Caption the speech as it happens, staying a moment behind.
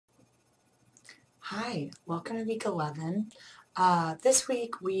Hi, welcome to week 11. This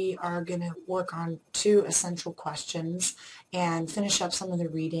week we are going to work on two essential questions and finish up some of the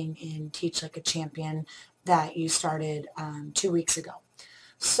reading in Teach Like a Champion that you started 2 weeks ago.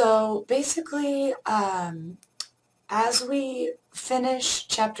 So basically, as we finish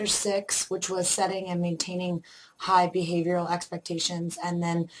chapter 6, which was setting and maintaining high behavioral expectations, and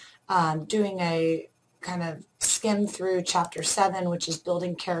then doing a kind of skim through chapter 7, which is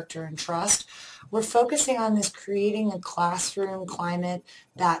building character and trust, we're focusing on this creating a classroom climate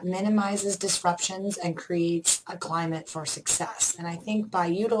that minimizes disruptions and creates a climate for success. And I think by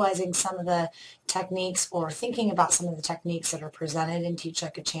utilizing some of the techniques or thinking about some of the techniques that are presented in Teach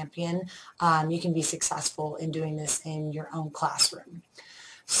Like a Champion, you can be successful in doing this in your own classroom.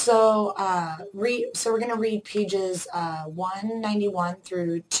 So, we're going to read pages 191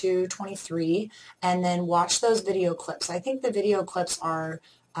 through 223 and then watch those video clips. I think the video clips are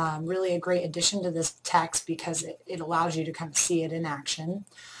really a great addition to this text because it allows you to kind of see it in action.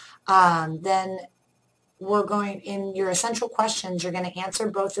 Then we're going, in your essential questions, you're going to answer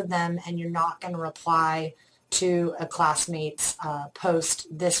both of them and you're not going to reply to a classmate's post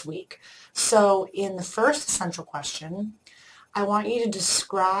this week. So in the first essential question, I want you to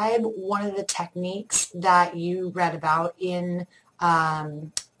describe one of the techniques that you read about in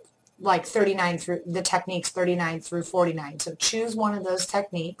like 39 through the techniques 39 through 49. So choose one of those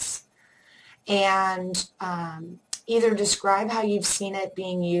techniques and either describe how you've seen it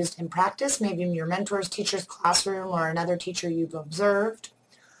being used in practice, maybe in your mentor's teacher's classroom or another teacher you've observed.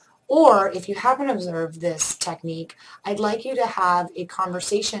 Or if you haven't observed this technique, I'd like you to have a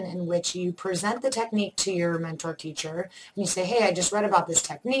conversation in which you present the technique to your mentor teacher and you say, hey, I just read about this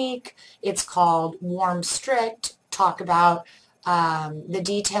technique. It's called Warm Strict. Talk about the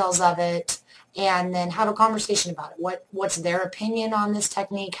details of it and then have a conversation about it. What's their opinion on this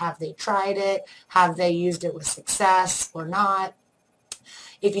technique? Have they tried it? Have they used it with success or not?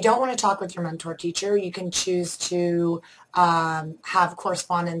 If you don't want to talk with your mentor teacher, you can choose to have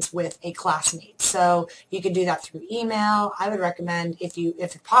correspondence with a classmate. So you could do that through email. I would recommend,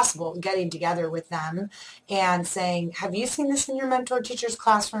 if possible, getting together with them and saying, have you seen this in your mentor teacher's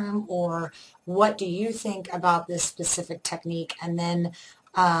classroom, or what do you think about this specific technique? And then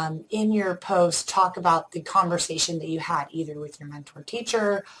in your post, talk about the conversation that you had either with your mentor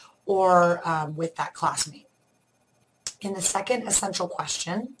teacher or with that classmate. In the second essential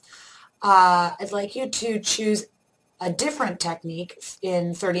question, I'd like you to choose a different technique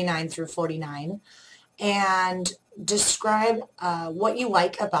in 39 through 49 and describe what you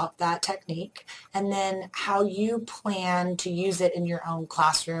like about that technique and then how you plan to use it in your own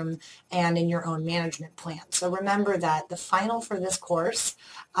classroom and in your own management plan. So remember that the final for this course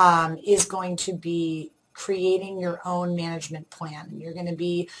is going to be creating your own management plan. And you're going to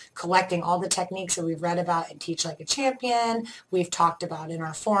be collecting all the techniques that we've read about in Teach Like a Champion, we've talked about in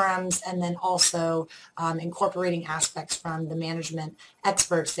our forums, and then also incorporating aspects from the management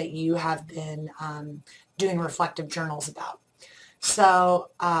experts that you have been doing reflective journals about. So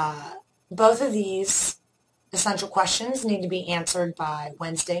both of these essential questions need to be answered by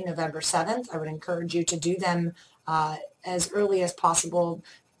Wednesday, November 7th. I would encourage you to do them as early as possible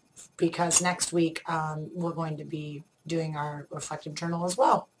because next week we're going to be doing our reflective journal as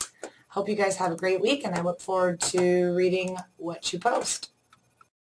well. Hope you guys have a great week, and I look forward to reading what you post.